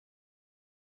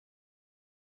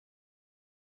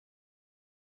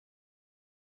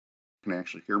can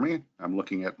actually hear me. I'm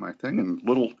looking at my thing, and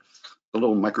the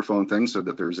little microphone thing said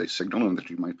that there's a signal and that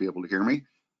you might be able to hear me.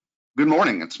 Good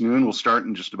morning. It's noon. We'll start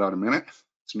in just about a minute.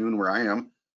 It's noon where I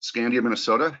am, Scandia,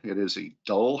 Minnesota. It is a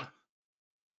dull,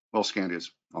 well, Scandia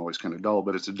is always kind of dull,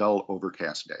 but it's a dull,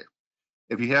 overcast day.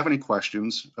 If you have any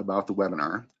questions about the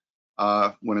webinar,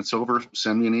 when it's over,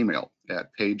 send me an email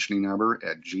at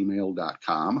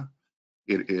pagenienaber@gmail.com.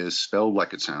 It is spelled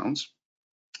like it sounds.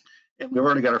 And we've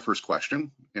already got our first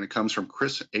question, and it comes from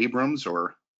Chris Abrams,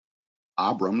 or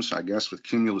Abrams, I guess, with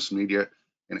Cumulus Media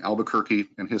in Albuquerque.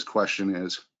 And his question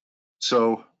is,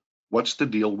 so what's the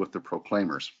deal with the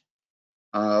proclaimers?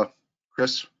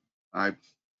 Chris, I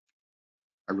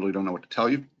really don't know what to tell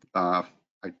you. I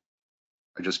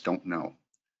just don't know.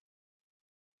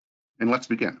 And let's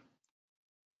begin.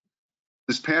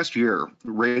 This past year,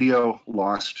 radio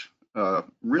lost a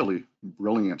really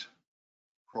brilliant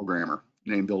programmer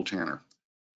named Bill Tanner.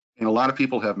 And a lot of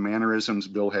people have mannerisms.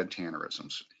 Bill had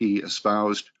Tannerisms. He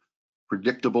espoused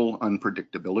predictable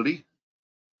unpredictability.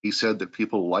 He said that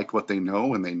people like what they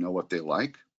know and they know what they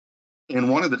like. And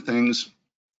one of the things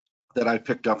that I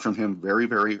picked up from him very,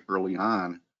 very early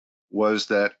on was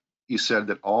that he said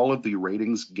that all of the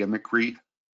ratings gimmickry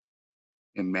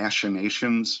and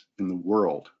machinations in the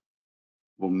world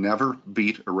will never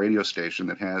beat a radio station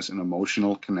that has an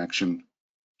emotional connection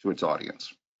to its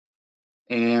audience.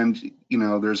 And, you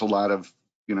know, there's a lot of,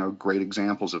 you know, great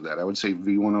examples of that. I would say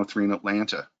V103 in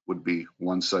Atlanta would be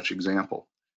one such example.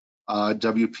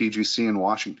 WPGC in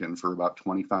Washington for about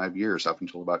 25 years, up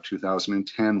until about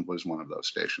 2010, was one of those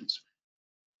stations.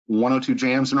 102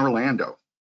 Jams in Orlando.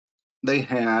 They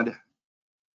had an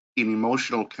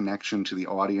emotional connection to the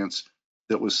audience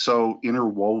that was so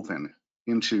interwoven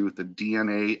into the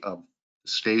DNA of the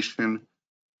station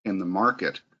and the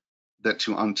market that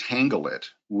to untangle it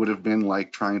would have been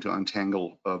like trying to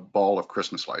untangle a ball of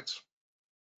Christmas lights,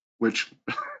 which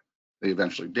they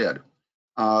eventually did.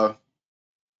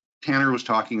 Tanner was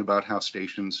talking about how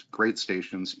stations, great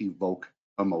stations, evoke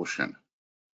emotion.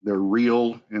 They're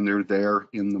real and they're there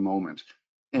in the moment.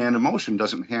 And emotion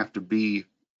doesn't have to be,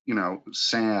 you know,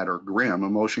 sad or grim.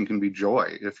 Emotion can be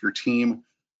joy. If your team,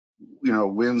 you know,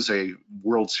 wins a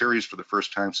World Series for the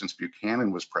first time since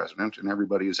Buchanan was president and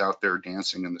everybody is out there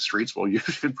dancing in the streets, well, you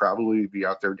should probably be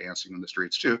out there dancing in the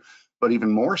streets too. But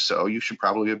even more so, you should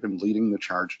probably have been leading the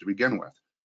charge to begin with.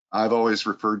 I've always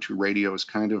referred to radio as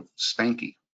kind of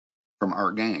Spanky from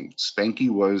our gang. Spanky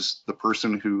was the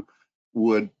person who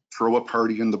would throw a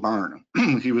party in the barn.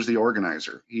 He was the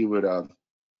organizer. He would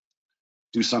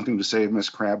do something to save Miss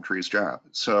Crabtree's job.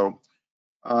 So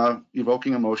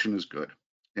evoking emotion is good.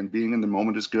 And being in the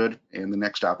moment is good. And the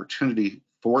next opportunity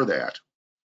for that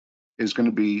is going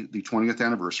to be the 20th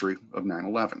anniversary of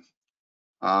 9/11.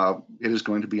 It is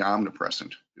going to be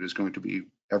omnipresent. It is going to be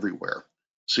everywhere.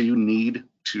 So you need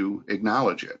to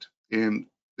acknowledge it. And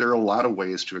there are a lot of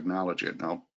ways to acknowledge it, and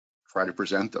I'll try to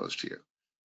present those to you.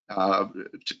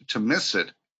 To miss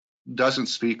it doesn't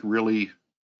speak really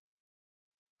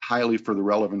highly for the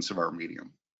relevance of our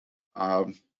medium.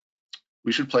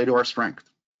 We should play to our strength,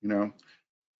 you know.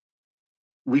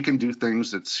 We can do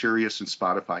things that Sirius and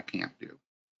Spotify can't do.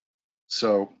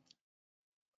 So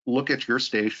look at your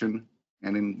station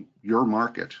and in your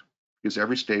market, because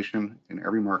every station and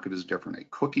every market is different. A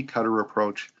cookie cutter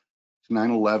approach to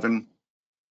 9/11,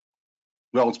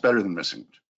 well, it's better than missing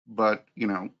it. But, you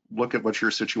know, look at what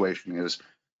your situation is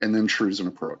and then choose an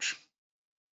approach.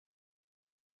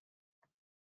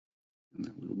 And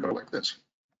then we'll go like this.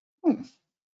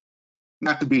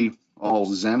 Not to be all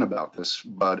zen about this,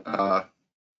 but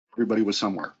everybody was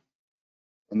somewhere.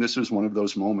 And this is one of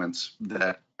those moments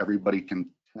that everybody can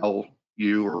tell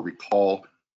you or recall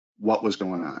what was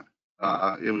going on.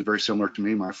 It was very similar to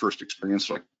me. My first experience,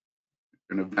 like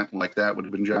an event like that, would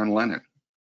have been John Lennon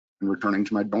and returning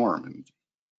to my dorm, and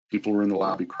people were in the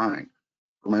lobby crying.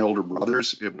 For my older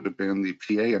brothers, it would have been the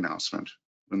PA announcement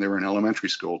when they were in elementary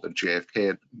school that JFK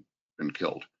had been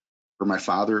killed. For my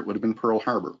father, it would have been Pearl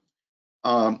Harbor.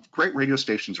 Great radio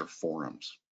stations are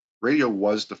forums. Radio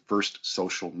was the first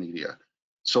social media.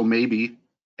 So maybe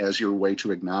as your way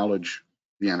to acknowledge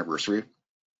the anniversary,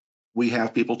 we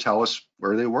have people tell us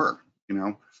where they were.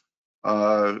 You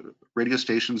know, radio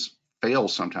stations fail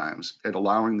sometimes at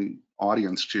allowing the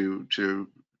audience to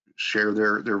share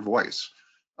their voice.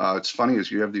 It's funny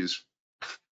as you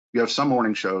have some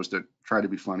morning shows that try to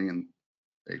be funny and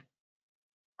they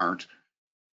aren't,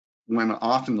 when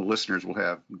often the listeners will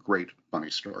have great funny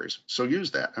stories. So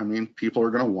use that. I mean, people are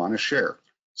going to want to share.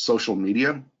 Social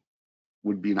media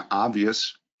would be an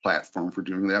obvious platform for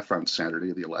doing that on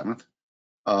Saturday the 11th.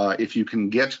 If you can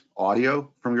get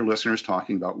audio from your listeners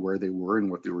talking about where they were and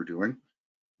what they were doing,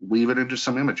 weave it into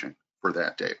some imaging for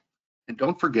that day. And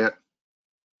don't forget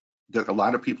that a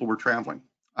lot of people were traveling.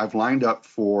 I've lined up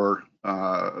for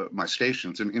my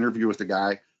stations an interview with a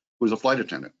guy who was a flight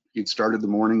attendant. He'd started the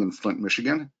morning in Flint,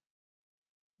 Michigan.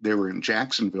 They were in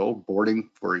Jacksonville boarding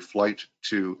for a flight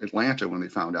to Atlanta when they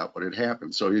found out what had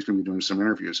happened. So he's going to be doing some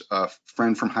interviews. A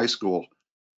friend from high school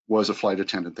was a flight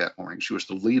attendant that morning. She was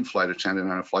the lead flight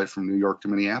attendant on a flight from New York to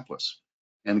Minneapolis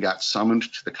and got summoned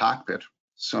to the cockpit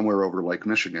somewhere over Lake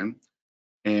Michigan.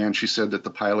 And she said that the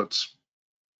pilots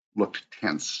looked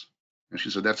tense. And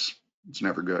she said, it's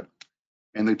never good.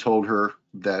 And they told her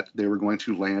that they were going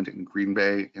to land in Green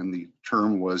Bay, and the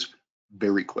term was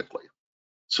very quickly.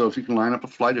 So if you can line up a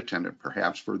flight attendant,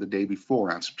 perhaps for the day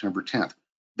before on September 10th,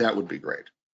 that would be great.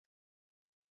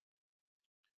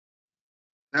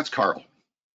 That's Carl.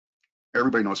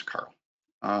 Everybody knows Carl.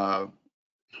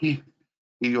 He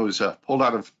was pulled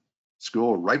out of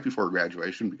school right before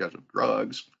graduation because of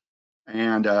drugs.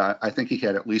 And I think he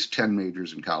had at least 10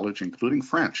 majors in college, including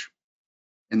French.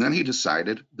 And then he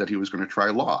decided that he was going to try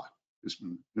law.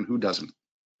 And who doesn't,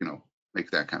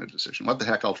 make that kind of decision? What the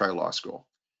heck, I'll try law school.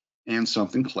 And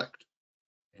something clicked.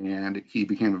 And he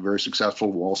became a very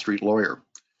successful Wall Street lawyer.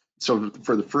 So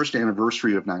for the first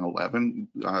anniversary of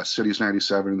 9/11, Cities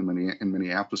 97 in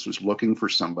Minneapolis was looking for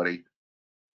somebody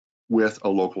with a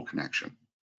local connection.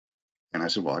 And I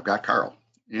said, well, I've got Carl.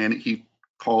 And he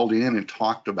called in and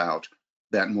talked about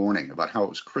that morning, about how it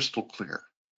was crystal clear.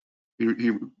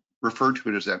 He referred to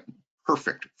it as that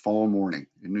perfect fall morning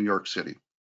in New York City.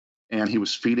 And he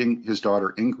was feeding his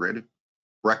daughter Ingrid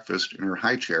breakfast in her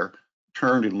high chair,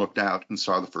 turned and looked out and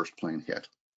saw the first plane hit.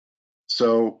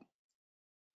 So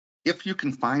if you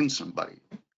can find somebody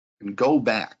and go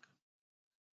back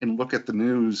and look at the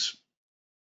news,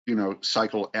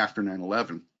 cycle after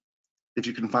 9/11, if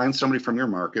you can find somebody from your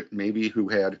market, maybe who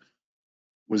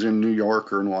was in New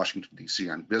York or in Washington, D.C.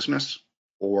 on business,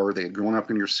 or they had grown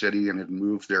up in your city and had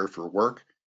moved there for work,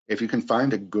 if you can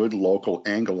find a good local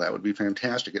angle, that would be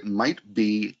fantastic. It might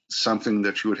be something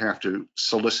that you would have to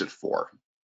solicit for.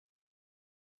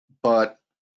 But,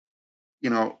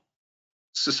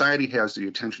 society has the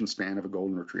attention span of a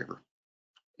golden retriever.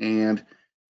 And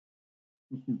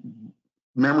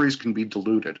memories can be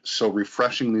diluted. So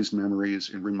refreshing these memories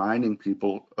and reminding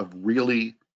people of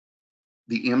really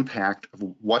the impact of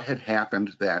what had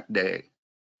happened that day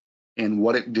and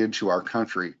what it did to our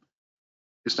country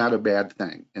is not a bad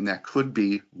thing. And that could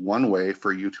be one way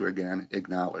for you to, again,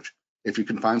 acknowledge, if you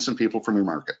can find some people from your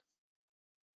market.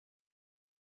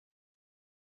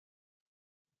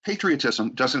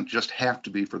 Patriotism doesn't just have to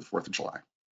be for the 4th of July.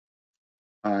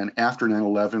 And after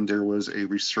 9/11, there was a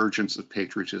resurgence of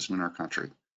patriotism in our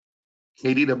country.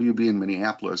 KDWB in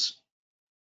Minneapolis,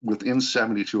 within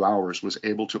 72 hours, was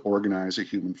able to organize a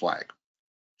human flag.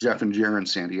 Jeff and Jer in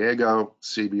San Diego,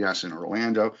 CBS in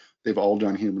Orlando, they've all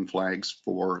done human flags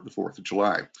for the 4th of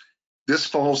July. This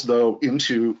falls, though,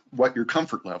 into what your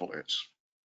comfort level is,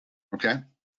 okay?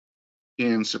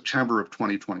 In September of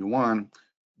 2021,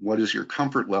 what is your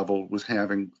comfort level with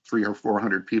having 300 or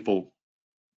 400 people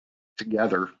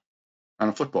together on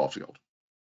a football field?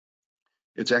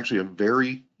 It's actually a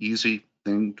very easy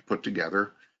thing to put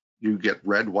together. You get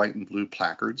red, white, and blue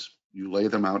placards. You lay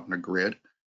them out in a grid.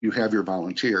 You have your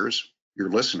volunteers, your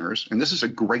listeners, and this is a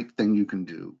great thing you can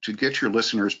do to get your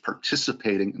listeners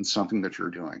participating in something that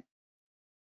you're doing.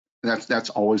 That's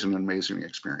always an amazing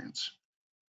experience.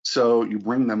 So you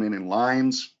bring them in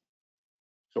lines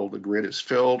till the grid is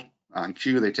filled. On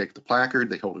cue, they take the placard,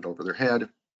 they hold it over their head,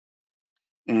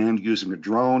 and using a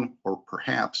drone or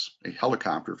perhaps a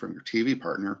helicopter from your TV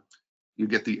partner, you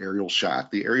get the aerial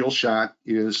shot. The aerial shot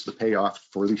is the payoff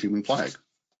for the human flag.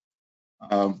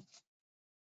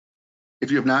 If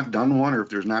you have not done one, or if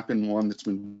there's not been one that's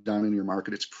been done in your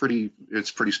market, it's pretty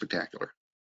spectacular.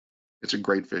 It's a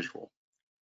great visual.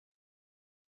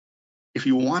 If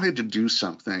you wanted to do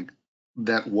something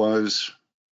that was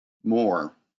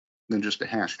more than just a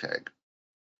hashtag,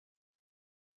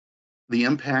 the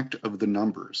impact of the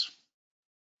numbers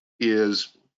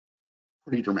is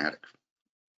pretty dramatic.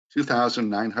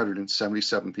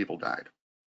 2,977 people died.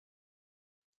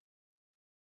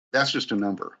 That's just a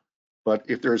number. But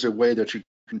if there's a way that you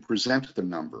can present the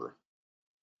number,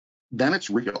 then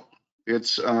it's real.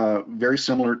 It's very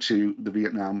similar to the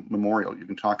Vietnam Memorial. You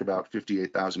can talk about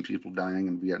 58,000 people dying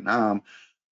in Vietnam,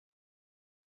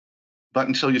 but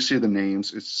until you see the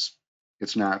names,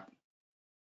 it's not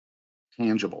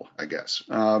tangible, I guess.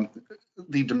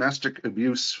 The domestic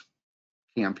abuse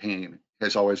campaign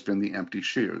has always been the empty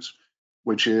shoes,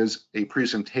 which is a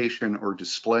presentation or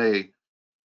display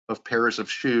of pairs of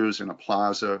shoes in a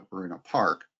plaza or in a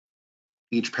park,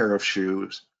 each pair of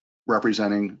shoes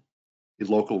representing a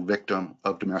local victim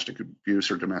of domestic abuse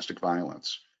or domestic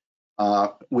violence.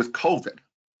 With COVID,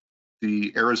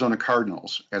 the Arizona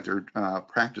Cardinals at their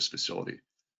practice facility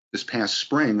this past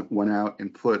spring went out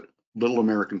and put little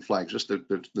American flags, just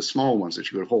the small ones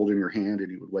that you would hold in your hand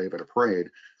and you would wave at a parade,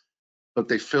 but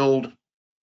they filled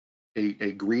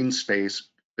a green space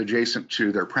adjacent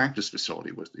to their practice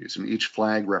facility with these, and each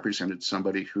flag represented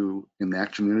somebody who in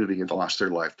that community had lost their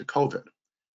life to COVID.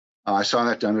 I saw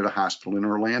that done at a hospital in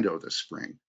Orlando this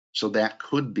spring. So that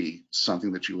could be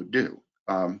something that you would do.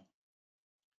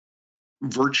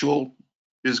 Virtual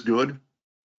is good.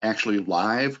 Actually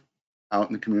live out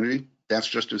in the community, that's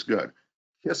just as good.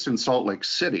 KISS in Salt Lake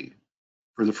City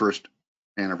for the first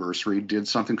anniversary did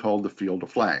something called the Field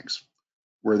of Flags,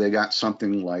 where they got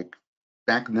something like,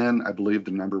 back then, I believe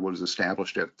the number was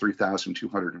established at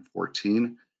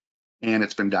 3,214. And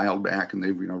it's been dialed back and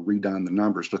they've redone the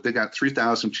numbers, but they got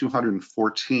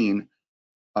 3,214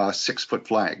 6-foot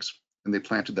flags and they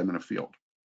planted them in a field.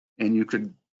 And you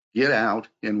could get out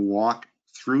and walk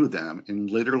through them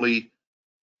and literally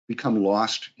become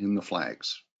lost in the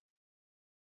flags.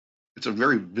 It's a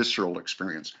very visceral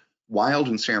experience. Wild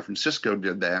in San Francisco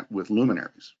did that with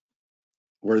luminaries,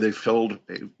 where they filled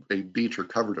a beach or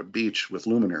covered a beach with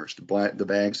luminaries, the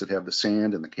bags that have the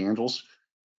sand and the candles.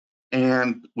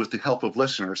 And with the help of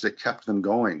listeners, they kept them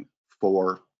going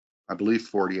for, I believe,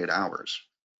 48 hours.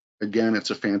 Again, it's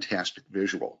a fantastic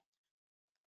visual.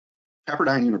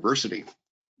 Pepperdine University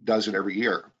does it every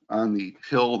year on the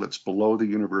hill that's below the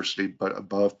university, but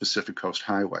above Pacific Coast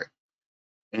Highway.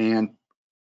 And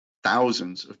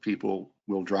thousands of people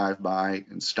will drive by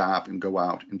and stop and go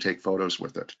out and take photos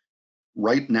with it.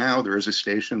 Right now, there is a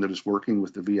station that is working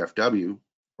with the VFW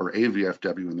or a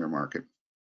VFW in their market.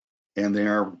 And they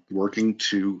are working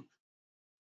to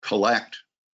collect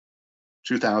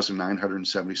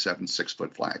 2,977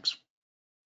 6-foot flags.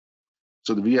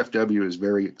 So the VFW is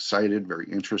very excited,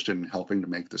 very interested in helping to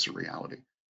make this a reality.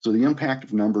 So the impact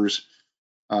of numbers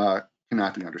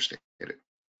cannot be understated.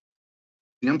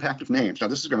 The impact of names. Now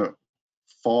this is going to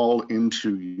fall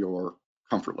into your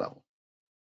comfort level,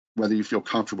 whether you feel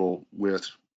comfortable with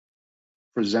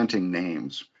presenting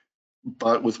names.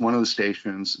 But with one of the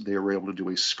stations, they were able to do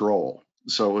a scroll.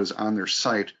 So it was on their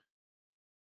site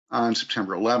on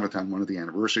September 11th, on one of the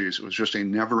anniversaries. It was just a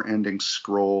never-ending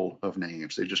scroll of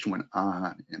names. They just went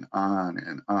on and on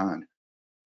and on.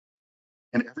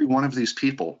 And every one of these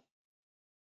people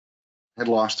had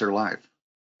lost their life.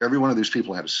 Every one of these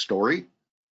people had a story.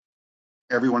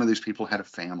 Every one of these people had a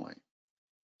family.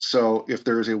 So if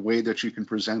there is a way that you can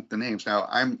present the names. Now,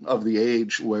 I'm of the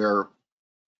age where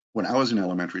when I was in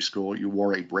elementary school, you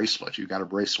wore a bracelet. You got a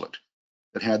bracelet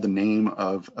that had the name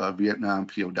of a Vietnam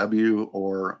POW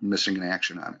or missing in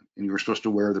action on it. And you were supposed to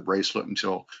wear the bracelet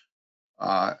until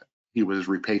he was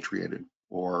repatriated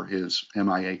or his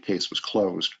MIA case was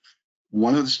closed.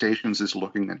 One of the stations is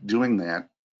looking at doing that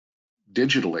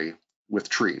digitally with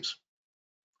trees,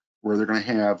 where they're going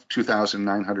to have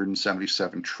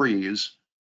 2,977 trees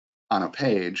on a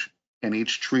page, and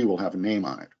each tree will have a name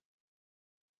on it.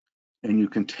 And you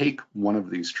can take one of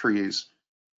these trees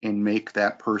and make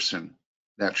that person,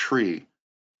 that tree,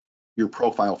 your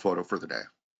profile photo for the day.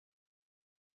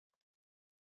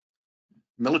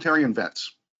 Military and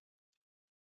vets.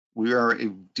 We are a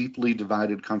deeply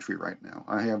divided country right now.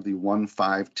 I have the 1,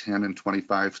 5, 10, and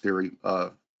 25 theory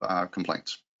of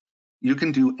complaints. You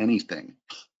can do anything,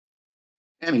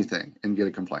 and get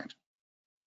a complaint.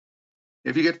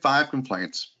 If you get 5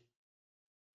 complaints,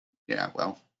 yeah,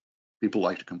 well, people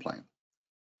like to complain.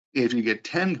 If you get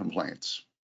 10 complaints,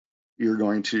 you're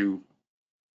going to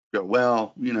go,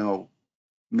 well,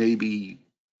 maybe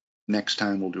next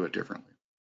time we'll do it differently.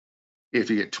 If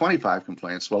you get 25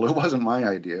 complaints, well, it wasn't my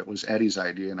idea, it was Eddie's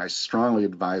idea, and I strongly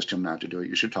advised him not to do it.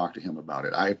 You should talk to him about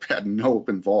it. I had no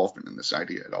involvement in this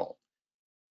idea at all.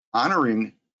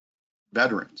 Honoring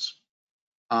veterans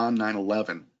on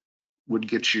 9/11 would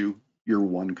get you your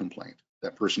one complaint,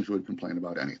 that person who would complain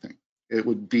about anything. It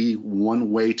would be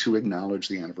one way to acknowledge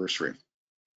the anniversary.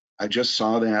 I just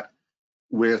saw that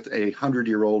with a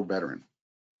 100-year-old veteran,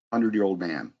 100-year-old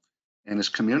man, and his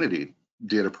community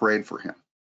did a parade for him.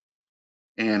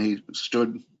 And he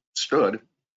stood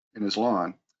in his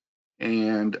lawn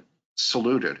and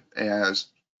saluted as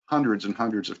hundreds and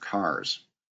hundreds of cars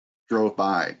drove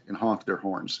by and honked their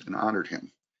horns and honored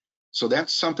him. So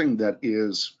that's something that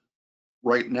is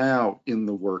right now in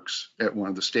the works at one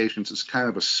of the stations. It's kind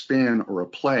of a spin or a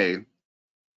play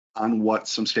on what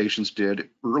some stations did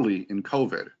early in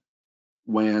COVID,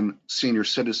 when senior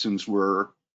citizens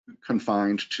were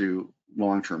confined to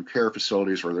long-term care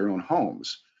facilities or their own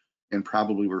homes and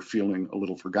probably were feeling a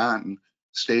little forgotten,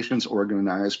 stations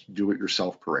organized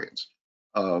do-it-yourself parades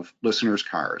of listeners'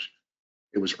 cars.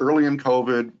 It was early in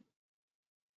COVID.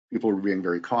 People were being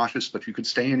very cautious, but you could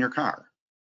stay in your car.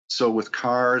 So with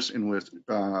cars and with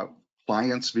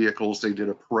clients' vehicles, they did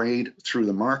a parade through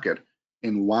the market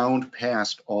and wound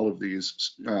past all of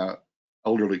these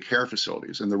elderly care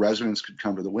facilities. And the residents could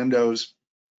come to the windows,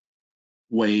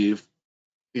 wave,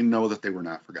 and know that they were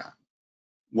not forgotten.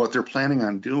 What they're planning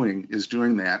on doing is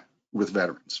doing that with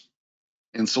veterans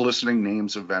and soliciting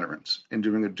names of veterans and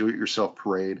doing a do-it-yourself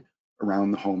parade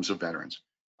around the homes of veterans.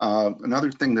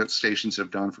 Another thing that stations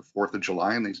have done for 4th of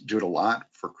July, and they do it a lot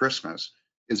for Christmas,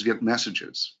 is get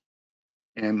messages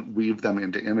and weave them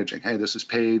into imaging. Hey, this is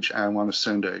Paige. I want to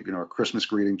send a Christmas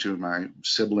greeting to my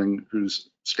sibling who's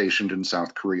stationed in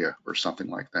South Korea or something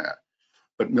like that.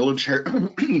 But military,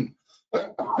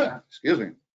 excuse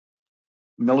me,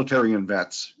 military and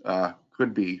vets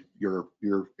could be your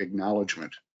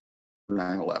acknowledgement for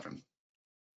 9/11.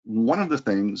 One of the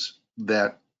things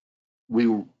that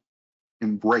we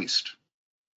embraced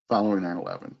following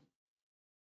 9/11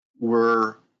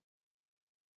 were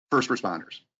first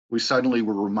responders. We suddenly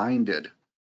were reminded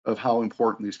of how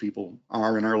important these people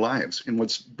are in our lives. And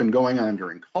what's been going on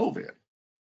during COVID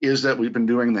is that we've been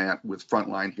doing that with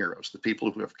frontline heroes, the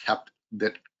people who have kept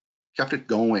it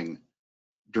going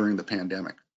during the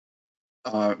pandemic.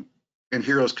 And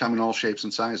heroes come in all shapes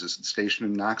and sizes. The station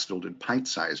in Knoxville did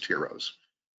pint-sized heroes,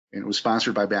 and it was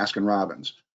sponsored by Baskin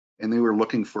Robbins. And they were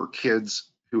looking for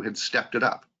kids who had stepped it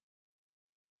up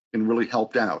and really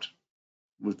helped out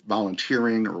with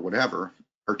volunteering or whatever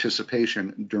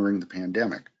participation during the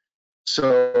pandemic.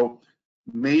 So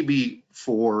maybe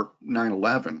for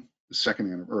 9/11,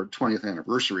 the 20th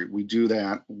anniversary, we do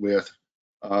that with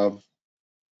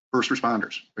first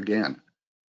responders again.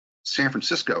 San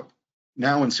Francisco,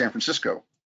 now in San Francisco,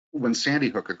 when Sandy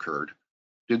Hook occurred,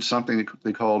 did something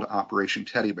they called Operation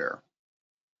Teddy Bear.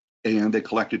 And they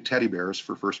collected teddy bears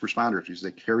for first responders.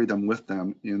 They carry them with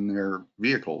them in their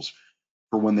vehicles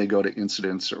for when they go to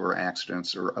incidents or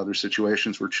accidents or other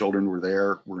situations where children were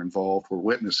there, were involved, were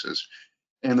witnesses.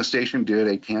 And the station did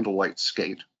a candlelight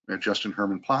skate at Justin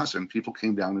Herman Plaza, and people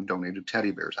came down and donated teddy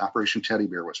bears. Operation Teddy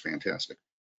Bear was fantastic.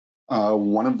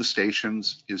 One of the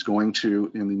stations is going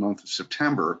to, in the month of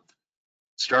September,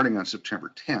 starting on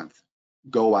September 10th,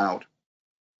 go out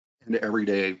and every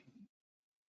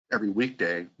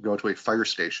weekday, go to a fire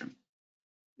station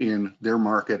in their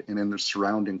market and in the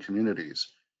surrounding communities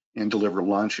and deliver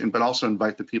lunch, but also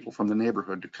invite the people from the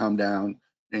neighborhood to come down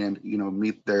and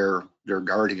meet their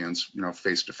guardians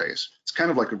face to face. It's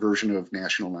kind of like a version of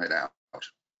National Night Out.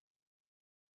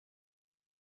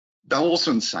 Bells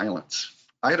and silence.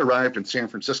 I had arrived in San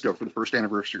Francisco for the first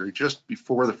anniversary, just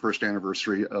before the first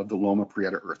anniversary of the Loma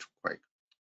Prieta earthquake.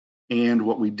 And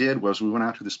what we did was we went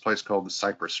out to this place called the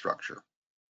Cypress Structure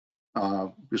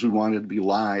because we wanted to be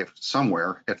live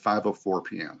somewhere at 5:04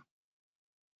 p.m.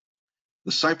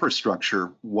 The Cypress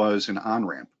Structure was an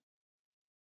on-ramp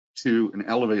to an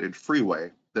elevated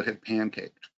freeway that had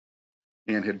pancaked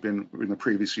and had been in the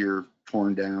previous year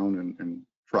torn down and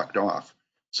trucked off.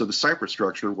 So the Cypress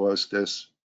Structure was this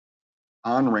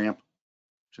on-ramp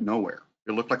to nowhere.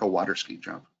 It looked like a water ski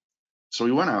jump. So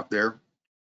we went out there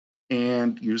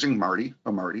and using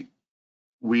a Marty,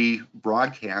 we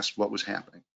broadcast what was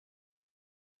happening.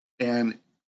 And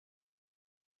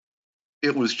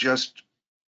it was just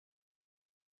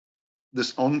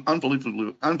this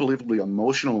unbelievably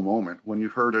emotional moment when you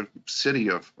heard a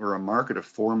city or a market of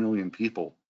 4 million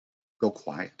people go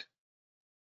quiet.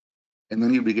 And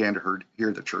then you began to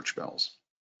hear the church bells.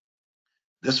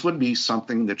 This would be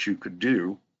something that you could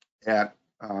do at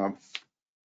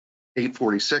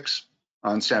 8:46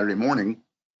 on Saturday morning,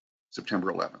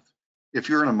 September 11th. If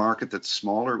you're in a market that's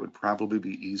smaller, it would probably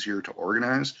be easier to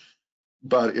organize,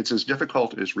 but it's as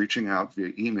difficult as reaching out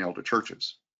via email to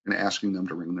churches and asking them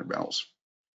to ring their bells.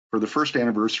 For the first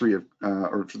anniversary of,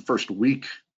 or for the first week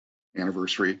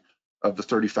anniversary of the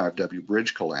 35W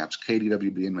bridge collapse,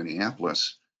 KDWB in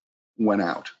Minneapolis went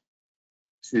out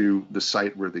to the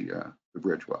site where the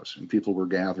bridge was, and people were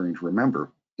gathering to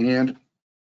remember. And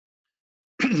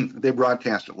they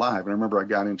broadcast it live. And I remember I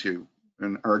got into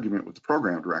an argument with the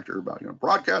program director about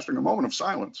broadcasting a moment of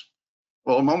silence.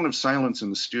 Well, a moment of silence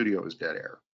in the studio is dead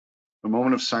air. A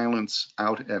moment of silence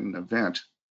out at an event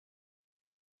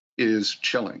is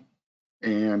chilling.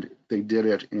 And they did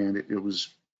it, and it was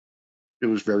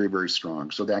very, very strong.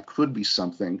 So that could be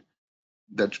something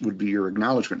that would be your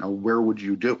acknowledgement. Now, where would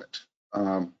you do it?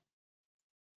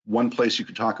 One place you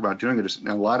could talk about doing it is in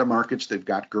a lot of markets, they've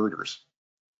got girders.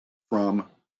 from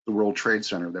the World Trade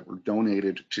Center that were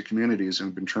donated to communities and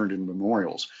have been turned into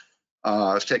memorials.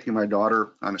 I was taking my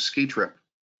daughter on a ski trip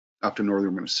up to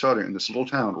northern Minnesota. In this little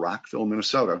town, Rockville,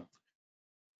 Minnesota,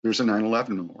 there's a 9/11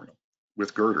 memorial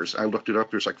with girders. I looked it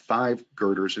up. There's like 5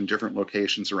 girders in different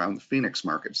locations around the Phoenix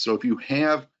market. So if you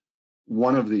have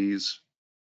one of these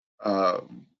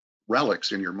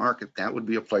relics in your market, that would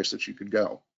be a place that you could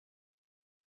go.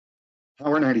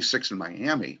 Power 96 in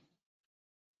Miami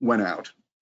went out,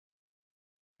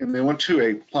 and they went to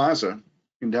a plaza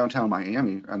in downtown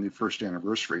Miami on the first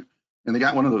anniversary, and they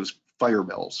got one of those fire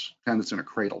bells, kind that's in a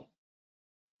cradle,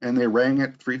 and they rang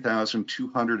it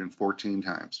 3,214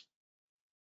 times.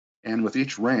 And with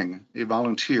each ring, a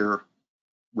volunteer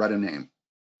read a name.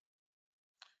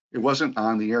 It wasn't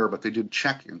on the air, but they did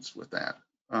check-ins with that.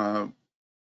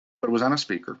 But it was on a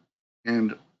speaker,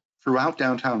 and throughout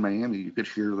downtown Miami, you could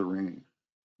hear the ringing.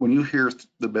 When you hear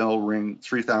the bell ring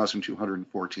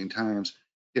 3,214 times,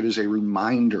 it is a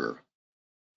reminder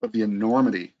of the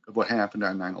enormity of what happened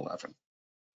on 9/11.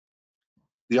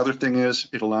 The other thing is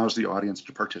it allows the audience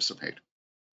to participate.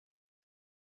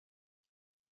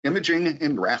 Imaging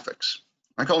and graphics.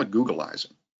 I call it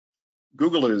Googleizing.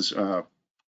 Google is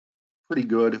pretty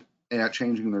good at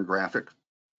changing their graphic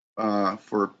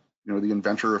for the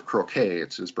inventor of croquet.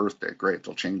 It's his birthday. Great,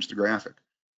 they'll change the graphic.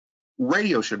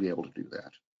 Radio should be able to do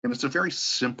that. And it's a very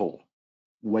simple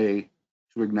way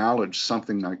to acknowledge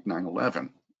something like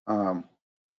 9/11.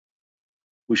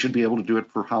 We should be able to do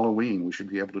it for Halloween. We should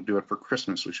be able to do it for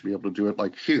Christmas. We should be able to do it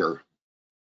like here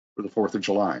for the 4th of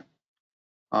July.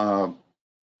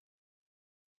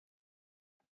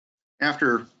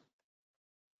 After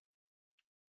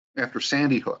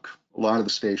Sandy Hook, a lot of the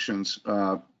stations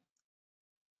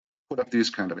put up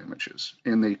these kind of images,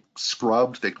 and they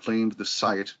scrubbed, they cleaned the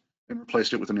site and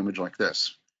replaced it with an image like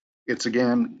this. It's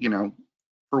again,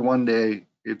 for one day,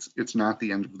 it's not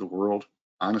the end of the world.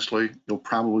 Honestly, you'll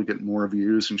probably get more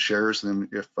views and shares than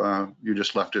if you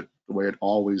just left it the way it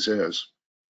always is.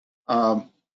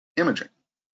 Imaging.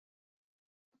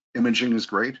 Imaging is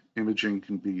great. Imaging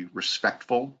can be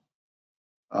respectful.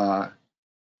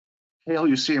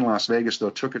 KLUC in Las Vegas, though,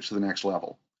 took it to the next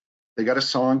level. They got a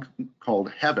song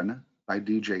called Heaven by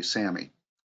DJ Sammy.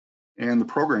 And the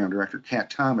program director, Cat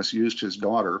Thomas, used his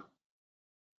daughter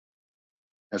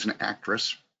as an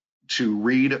actress to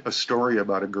read a story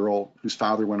about a girl whose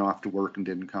father went off to work and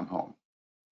didn't come home.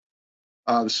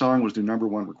 The song was the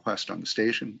 #1 request on the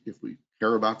station, if we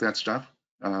care about that stuff.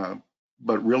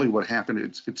 But really what happened,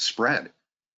 it spread.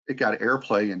 It got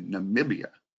airplay in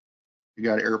Namibia. It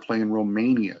got airplay in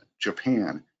Romania,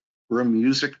 Japan. We're a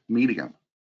music medium.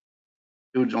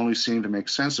 It would only seem to make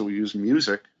sense that we use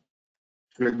music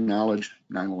to acknowledge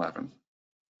 9/11.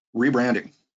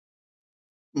 Rebranding.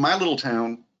 My little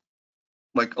town,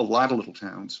 like a lot of little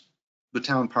towns, the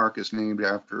town park is named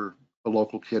after a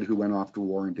local kid who went off to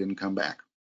war and didn't come back.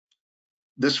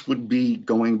 This would be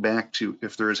going back to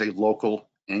if there is a local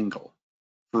angle.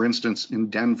 For instance, in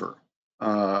Denver,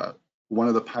 one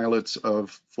of the pilots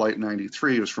of Flight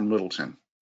 93 was from Littleton.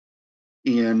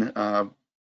 In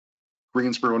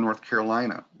Greensboro, North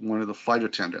Carolina, one of the flight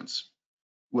attendants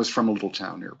was from a little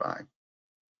town nearby.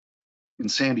 In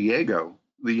San Diego,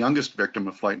 the youngest victim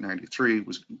of Flight 93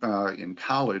 was in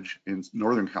college in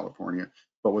Northern California,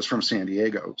 but was from San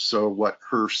Diego. So what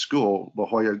her school, La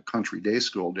Jolla Country Day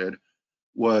School, did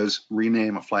was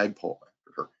rename a flagpole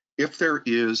after her. If there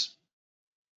is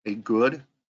a good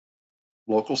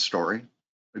local story,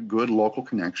 a good local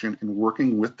connection, and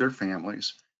working with their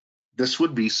families, this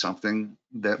would be something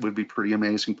that would be pretty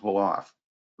amazing to pull off.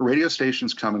 The radio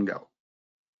stations come and go.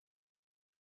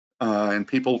 And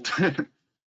people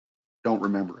don't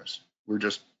remember us. We're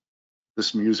just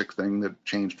this music thing that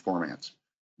changed formats.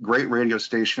 Great radio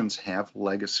stations have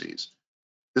legacies.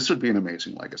 This would be an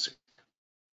amazing legacy.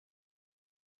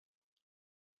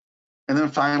 And then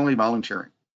finally,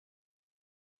 volunteering.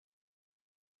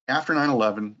 After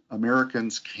 9/11,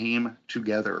 Americans came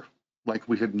together like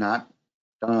we had not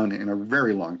done in a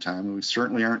very long time, and we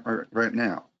certainly aren't right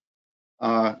now.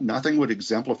 Nothing would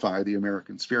exemplify the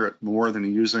American spirit more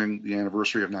than using the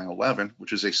anniversary of 9/11,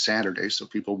 which is a Saturday, so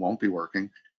people won't be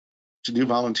working, to do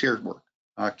volunteer work.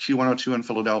 Q102 in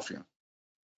Philadelphia,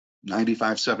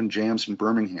 95.7 Jams in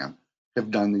Birmingham have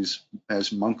done these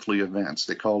as monthly events.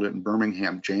 They called it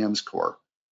Birmingham Jams Corps.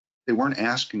 They weren't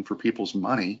asking for people's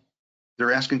money.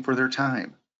 They're asking for their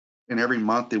time. And every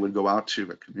month they would go out to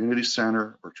a community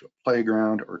center or to a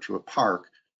playground or to a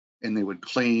park, and they would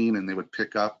clean and they would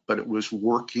pick up, but it was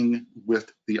working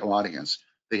with the audience.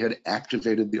 They had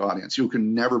activated the audience. You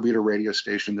can never beat a radio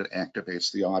station that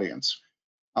activates the audience.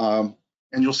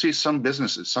 And you'll see some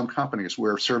businesses, some companies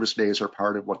where service days are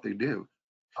part of what they do.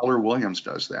 Keller Williams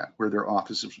does that, where their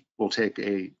offices will take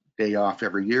a day off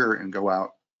every year and go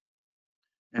out.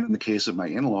 And in the case of my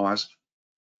in-laws,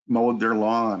 mowed their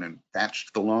lawn and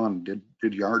thatched the lawn,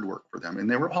 did yard work for them. And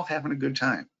they were all having a good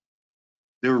time.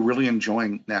 They were really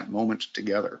enjoying that moment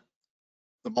together.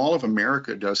 The Mall of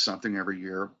America does something every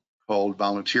year called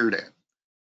Volunteer Day,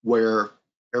 where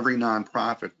every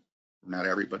nonprofit, not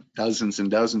every, but dozens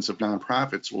and dozens of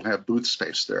nonprofits will have booth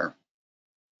space there.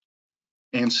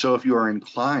 And so if you are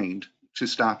inclined to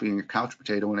stop being a couch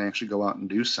potato and actually go out and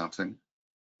do something,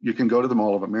 you can go to the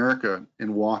Mall of America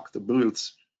and walk the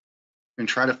booths and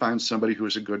try to find somebody who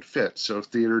is a good fit. So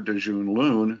Theater de June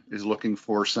Loon is looking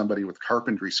for somebody with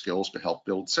carpentry skills to help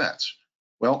build sets.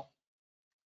 Well,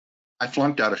 I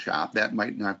flunked out of shop. That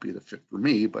might not be the fit for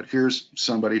me, but here's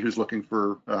somebody who's looking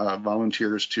for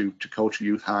volunteers to coach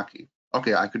youth hockey.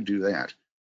 Okay, I could do that.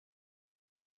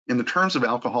 In the terms of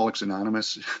Alcoholics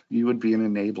Anonymous, you would be an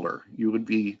enabler. You would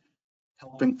be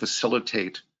helping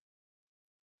facilitate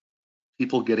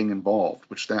people getting involved,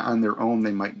 which they, on their own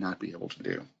they might not be able to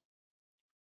do.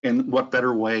 And what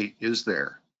better way is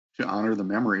there to honor the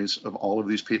memories of all of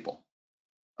these people?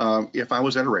 If I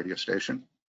was at a radio station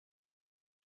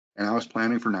and I was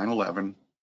planning for 9/11,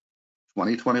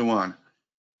 2021,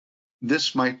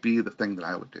 this might be the thing that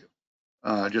I would do,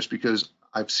 just because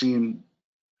I've seen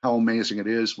how amazing it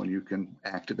is when you can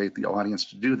activate the audience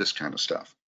to do this kind of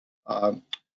stuff.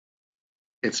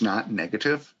 It's not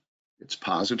negative, it's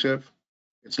positive,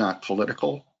 it's not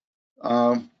political.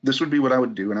 This would be what I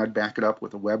would do, and I'd back it up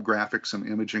with a web graphic, some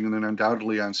imaging, and then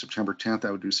undoubtedly on September 10th,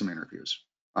 I would do some interviews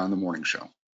on the morning show.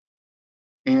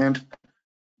 And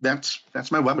that's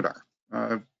my webinar.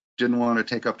 Didn't want to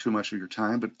take up too much of your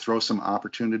time, but throw some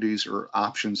opportunities or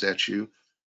options at you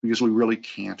because we really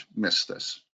can't miss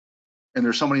this. And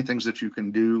there's so many things that you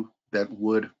can do that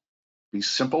would be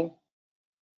simple,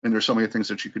 and there's so many things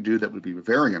that you could do that would be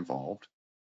very involved,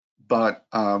 but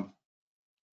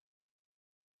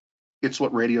it's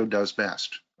what radio does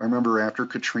best. I remember after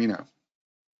Katrina,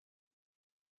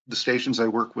 the stations I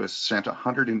work with sent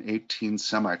 118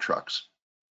 semi-trucks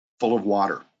full of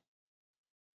water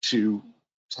to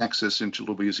Texas and to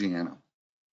Louisiana.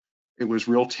 It was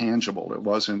real tangible. It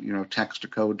wasn't, text a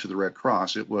code to the Red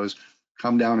Cross. It was,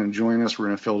 come down and join us. We're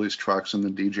going to fill these trucks and the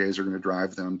DJs are going to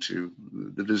drive them to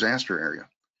the disaster area.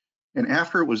 And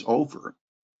after it was over,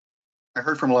 I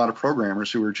heard from a lot of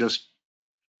programmers who were just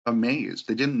amazed.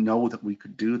 They didn't know that we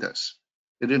could do this.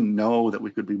 They didn't know that we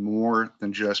could be more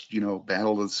than just,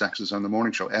 Battle of the Sexes on the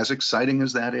morning show, as exciting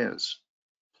as that is.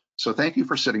 So thank you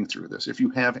for sitting through this. If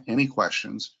you have any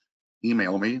questions,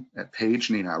 email me at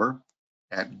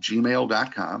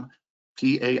paigenienaber@gmail.com,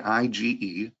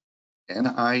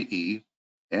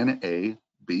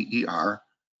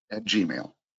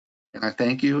 PAIGENIENABER@gmail. And I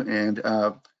thank you. And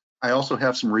I also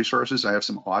have some resources. I have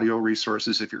some audio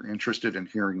resources. If you're interested in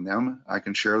hearing them, I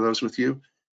can share those with you.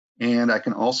 And I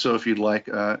can also, if you'd like,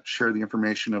 share the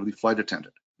information of the flight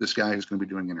attendant, this guy who's going to be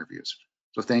doing interviews.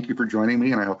 So thank you for joining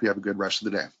me, and I hope you have a good rest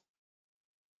of the day.